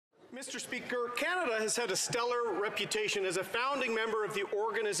Mr. Speaker, Canada has had a stellar reputation as a founding member of the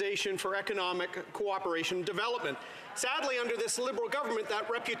Organization for Economic Cooperation and Development. Sadly, under this Liberal government, that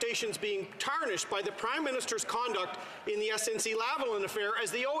reputation is being tarnished by the Prime Minister's conduct in the SNC-Lavalin affair,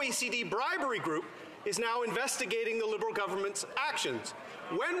 as the OECD bribery group is now investigating the Liberal government's actions.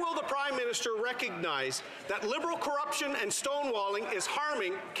 When will the Prime Minister recognize that Liberal corruption and stonewalling is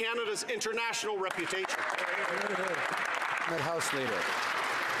harming Canada's international reputation? House Leader.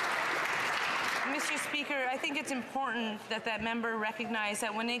 Mr. Speaker, I think it's important that that member recognize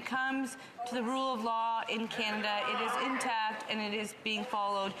that when it comes to the rule of law in Canada, it is intact and it is being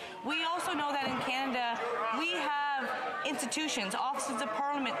followed. We also know that in Canada, we have institutions, offices of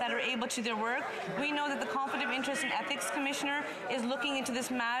Parliament that are able to do their work. We know that the Conflict of Interest and Ethics Commissioner is looking into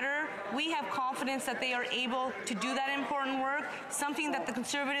this matter. We have confidence that they are able to do that important work, something that the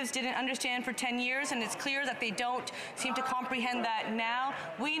Conservatives didn't understand for 10 years, and it's clear that they don't seem to comprehend that now.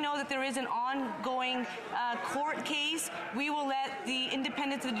 We know that there is an ongoing court case. We will let the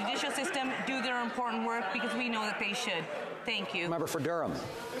independence of the judicial system do their important work because we know that they should. Thank you. Member for Durham.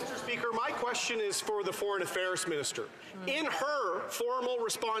 Mr. Speaker, my question is for the Foreign Affairs Minister. In her formal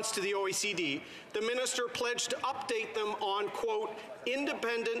response to the OECD, the Minister pledged to update them on, quote,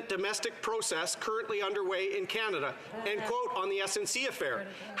 independent domestic process currently underway in Canada, end quote, on the SNC affair.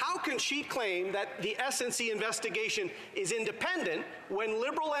 How can she claim that the SNC investigation is independent when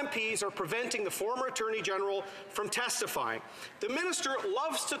Liberal MPs are preventing the former Attorney General from testifying? The Minister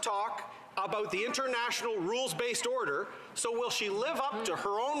loves to talk about the international rules-based order, so will she live up to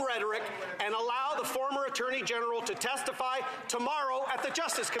her own rhetoric and allow the former Attorney General to testify tomorrow at the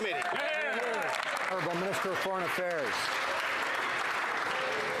Justice Committee? Honourable Minister of Foreign Affairs.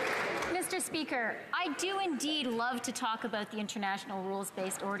 Mr. Speaker, I do indeed love to talk about the international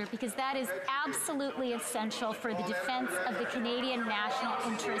rules-based order because that is absolutely essential for the defense of the Canadian national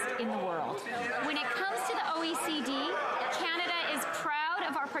interest in the world. When it comes to the OECD, Canada is proud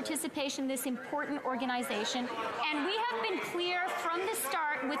of our participation in this important organization, and we have been clear from the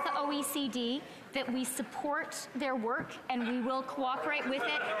start with the OECD that we support their work and we will cooperate with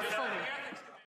it fully.